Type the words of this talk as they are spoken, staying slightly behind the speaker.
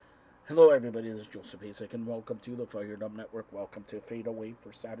Hello, everybody. This is Joseph Hasek, and welcome to the FiredUp Network. Welcome to Fadeaway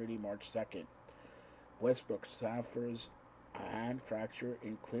for Saturday, March 2nd. Westbrook suffers a hand fracture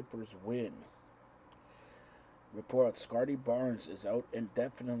in Clippers win. Reports Scotty Barnes is out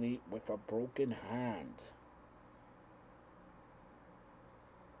indefinitely with a broken hand.